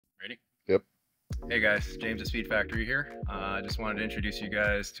Ready? Yep. Hey guys, James at SpeedFactory here. I just wanted to introduce you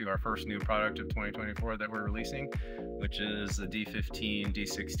guys to our first new product of 2024 that we're releasing, which is the D15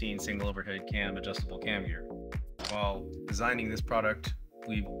 D16 Single Overhead Cam Adjustable Cam Gear. While designing this product,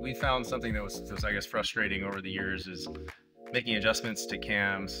 we found something that was I guess frustrating over the years is making adjustments to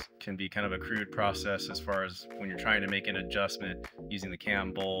cams can be kind of a crude process as far as when you're trying to make an adjustment using the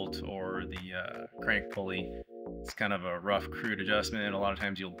cam bolt or the crank pulley. It's kind of a rough, crude adjustment, and a lot of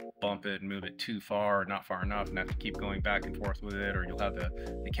times you'll bump it and move it too far or not far enough and have to keep going back and forth with it, or you'll have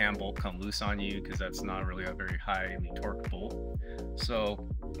the cam bolt come loose on you because that's not really a very highly torqued bolt. So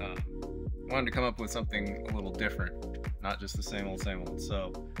wanted to come up with something a little different, not just the same old, same old.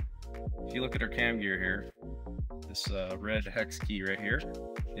 So if you look at our cam gear here, this red hex key right here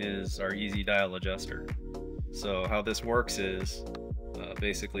is our easy dial adjuster. So how this works is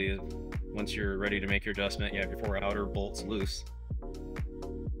basically once you're ready to make your adjustment, you have your 4 outer bolts loose. Go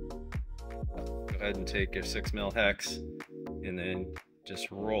ahead and take your 6mm hex and then just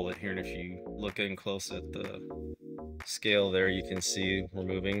roll it here. And if you look in close at the scale there, you can see we're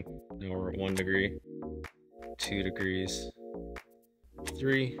moving. Now we're at 1 degree, 2 degrees,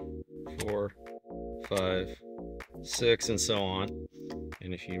 3, 4, 5, 6, and so on.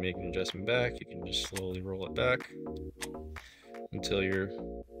 And if you make an adjustment back, you can just slowly roll it back until you're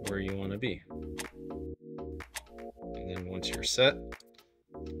where you want to be. And then once you're set,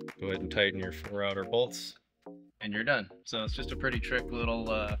 go ahead and tighten your 4 outer bolts and you're done. So it's just a pretty trick little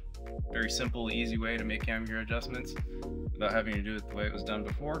very simple, easy way to make cam gear adjustments without having to do it the way it was done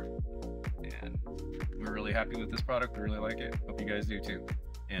before. And we're really happy with this product. We really like it. Hope you guys do too.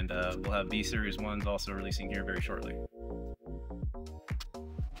 And we'll have B series ones also releasing here very shortly.